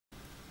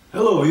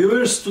Hello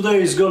viewers,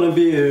 today is gonna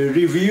be a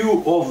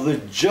review of the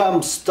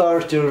jump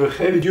starter,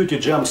 heavy duty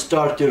jump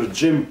starter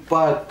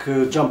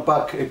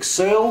JumPack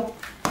XL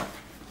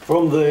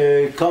from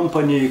the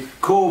company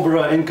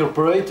Cobra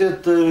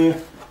Incorporated,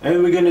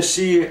 and we're gonna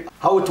see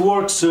how it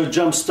works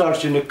jump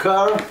start in a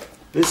car.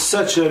 It's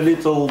such a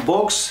little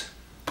box,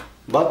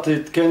 but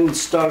it can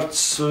start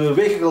a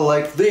vehicle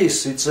like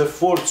this. It's a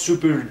Ford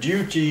Super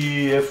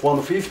Duty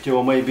F-150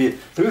 or maybe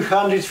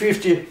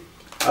 350,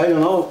 I don't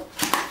know.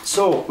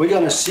 So we're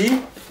gonna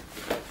see,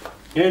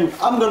 and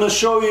I'm gonna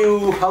show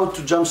you how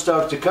to jump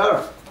start the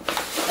car.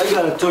 I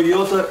got a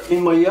Toyota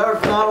in my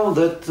yard now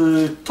that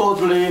the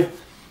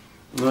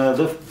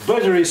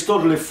battery is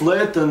totally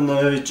flat and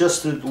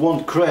it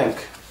won't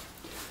crank.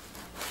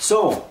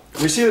 So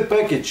we see the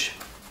package,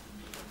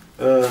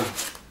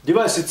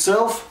 device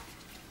itself.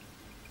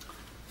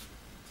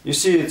 You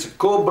see it's a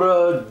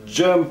Cobra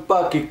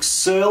JumPack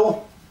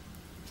XL.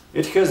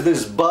 It has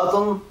this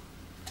button.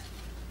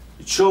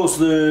 It shows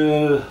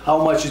how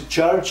much it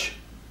charges.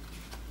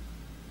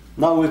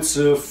 Now it's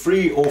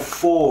 3 or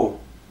 4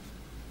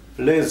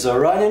 LEDs are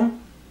running,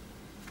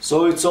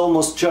 so it's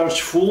almost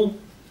charged full.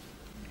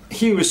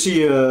 Here we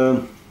see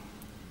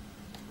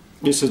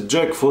this is a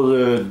jack for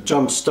the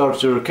jump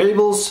starter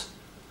cables,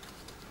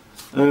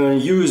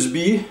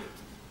 USB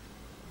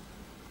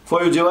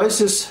for your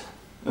devices.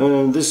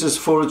 This is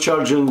for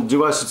charging the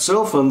device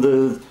itself, and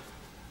the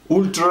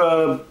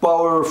ultra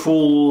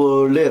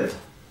powerful LED.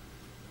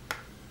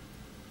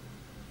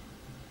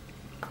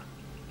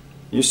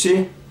 You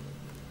see,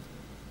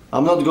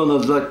 I'm not gonna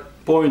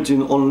point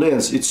on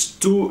lens. It's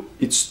too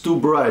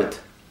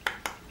bright.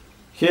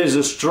 Here's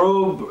a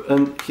strobe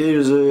and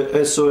here's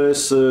a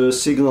SOS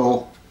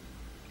signal.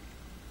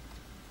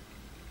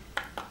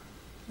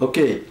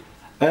 Okay,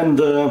 and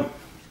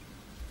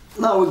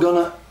now we're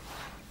gonna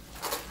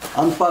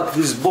unpack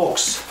this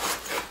box,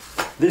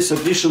 this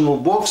additional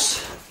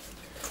box,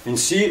 and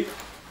see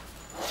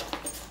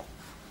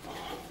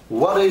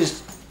what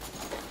is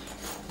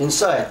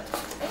inside.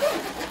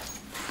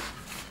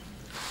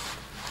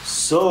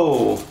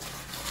 So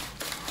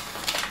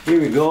here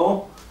we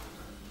go.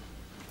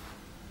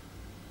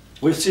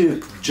 We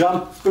see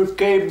jumper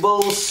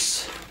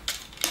cables.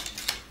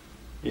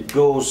 It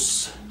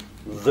goes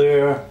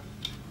there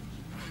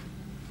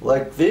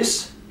like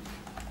this.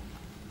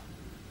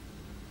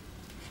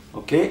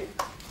 Okay.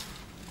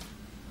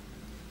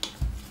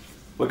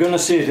 We're gonna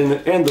see it in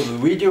the end of the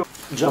video.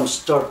 Jump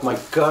start my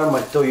car,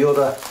 my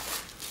Toyota.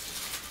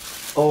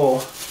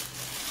 Oh,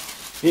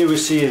 here we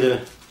see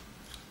the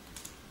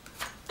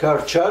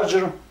car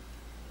charger.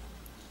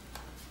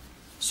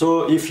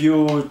 So if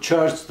you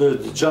charge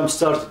the jump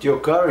start your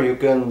car, you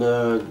can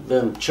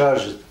then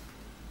charge it.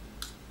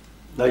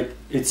 Like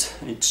it's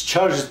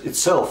charged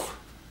itself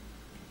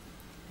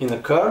in a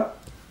car.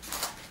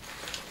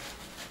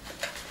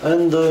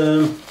 And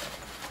oh,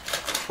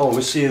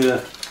 we see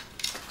this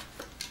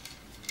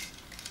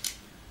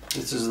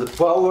is the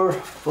power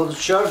for the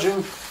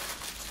charging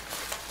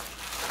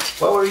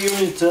power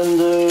unit,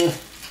 and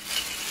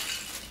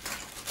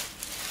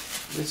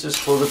this is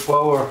for the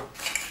power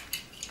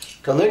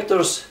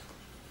connectors.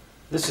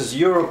 This is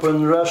Europe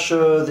and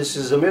Russia, this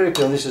is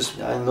America, and this is,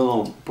 I don't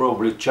know,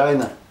 probably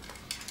China.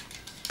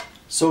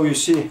 So you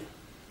see,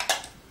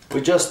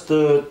 we just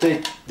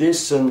take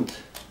this and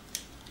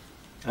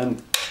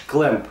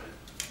clamp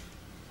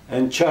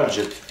and charge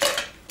it.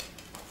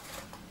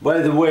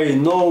 By the way,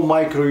 no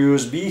micro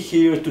USB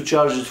here to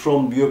charge it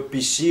from your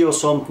PC or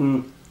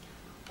something,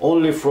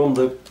 only from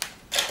the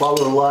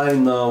power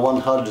line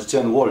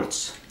 110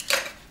 volts.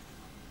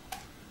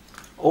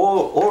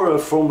 Or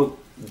from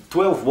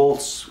 12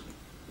 volts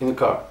in the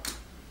car.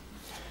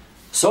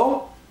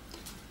 So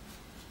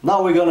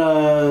now we're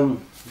gonna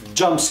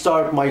jump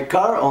start my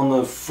car on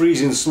the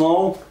freezing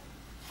snow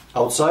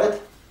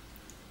outside.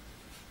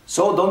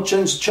 So don't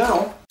change the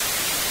channel.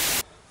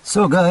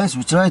 So guys,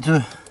 we try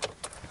to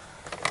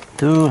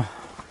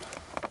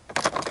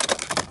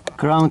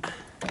crank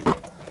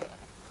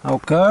our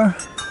car.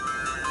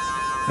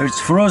 It's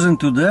frozen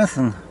to death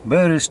and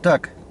battery is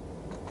stuck.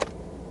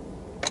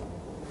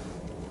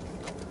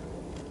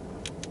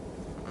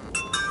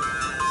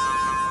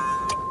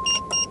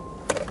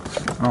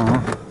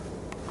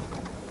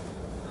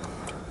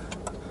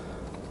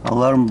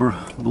 Alarm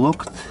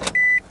blocked.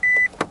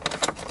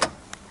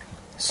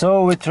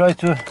 So we try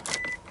to.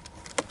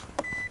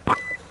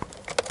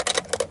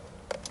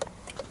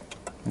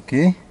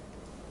 Okay.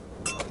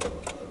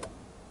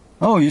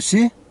 Oh, you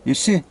see?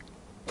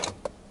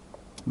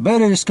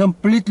 Battery is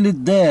completely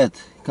dead,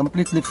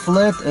 completely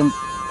flat, and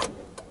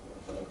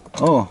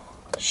oh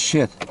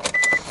shit!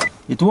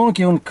 It won't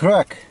even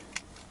crack.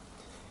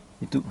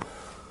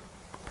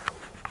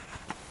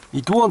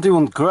 It won't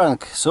even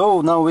crank.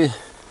 So now we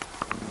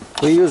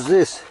use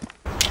this.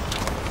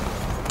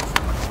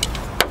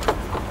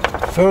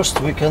 First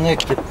we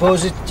connect the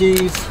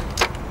positive.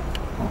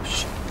 Oh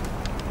shit.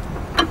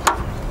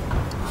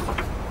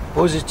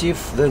 Positive,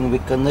 then we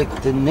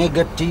connect the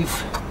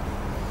negative.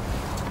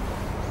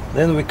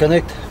 Then we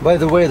connect, by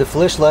the way, the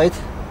flashlight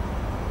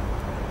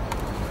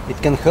it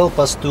can help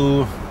us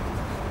to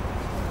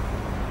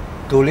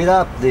lit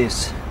up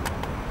this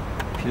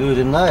if you do it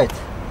at night.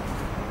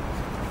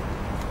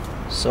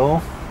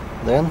 So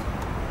then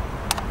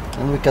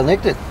we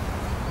connect it,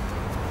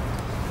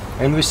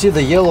 and we see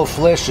the yellow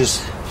flash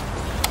is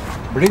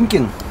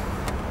blinking.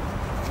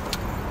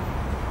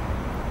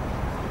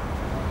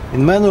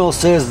 In manual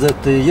says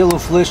that the yellow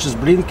flash is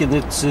blinking,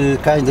 it's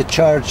kind of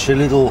charge a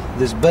little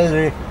this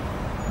battery,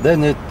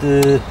 then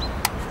it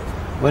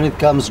when it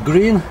comes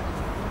green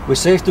we're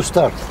safe to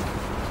start.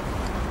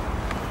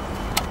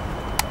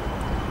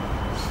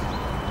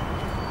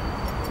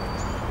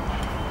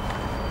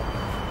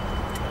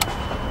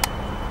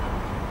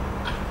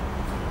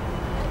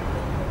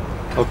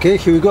 Okay,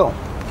 here we go.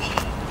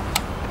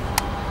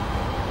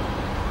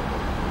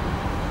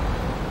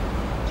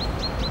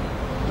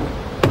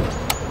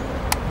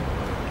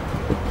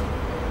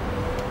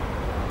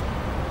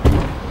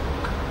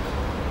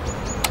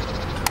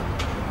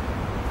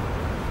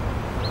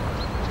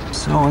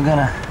 So we're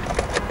gonna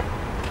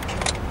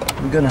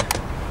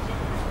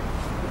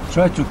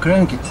try to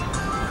crank it.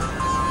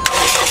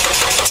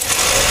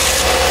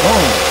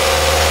 Oh,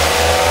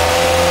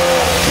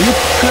 it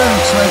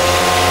cranks like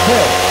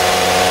hell.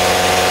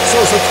 So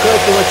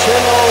subscribe to my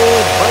channel.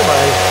 Bye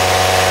bye.